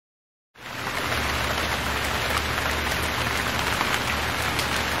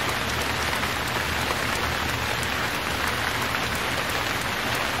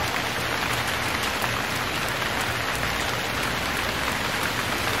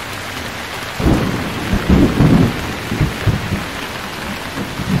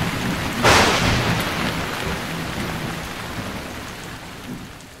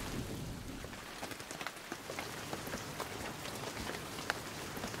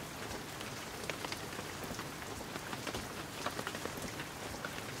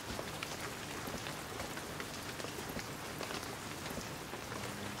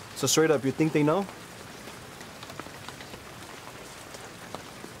So straight up, you think they know?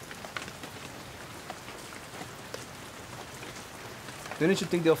 Didn't you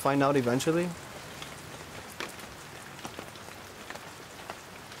think they'll find out eventually?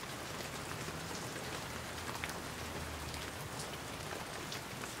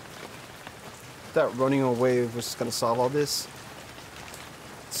 That running away was just gonna solve all this?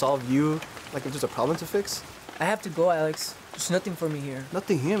 Solve you? Like if there's a problem to fix? I have to go, Alex. There's nothing for me here.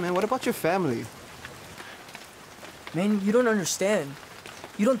 Nothing here, man. What about your family? Man, you don't understand.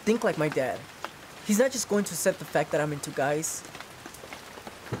 You don't think like my dad. He's not just going to accept the fact that I'm into guys.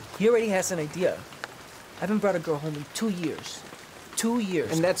 He already has an idea. I haven't brought a girl home in 2 years. 2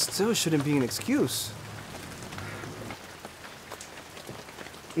 years. And that still shouldn't be an excuse.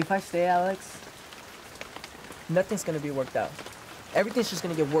 If I stay, Alex, nothing's gonna be worked out. Everything's just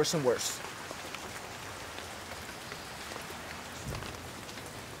gonna get worse and worse.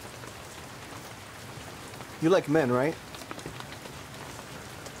 You like men, right?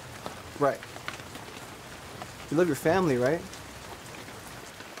 Right. You love your family, right?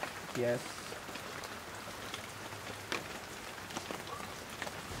 Yes.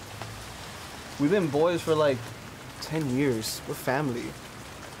 We've been boys for like 10 years. We're family.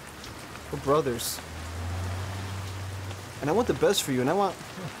 We're brothers. And I want the best for you, and I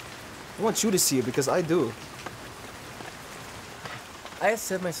want you to see it because I do. I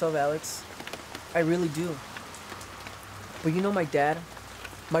accept myself, Alex. I really do. But you know my dad,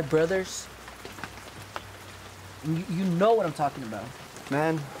 my brothers, you know what I'm talking about.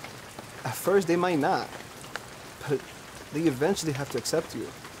 Man, at first they might not, but they eventually have to accept you.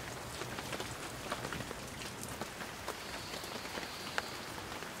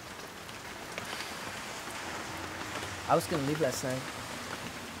 I was gonna leave last night,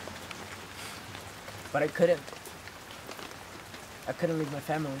 but I couldn't. I couldn't leave my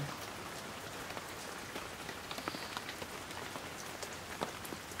family.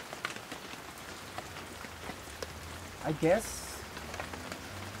 I guess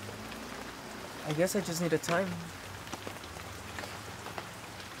I just needed time.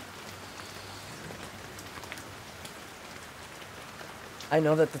 I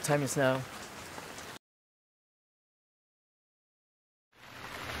know that the time is now.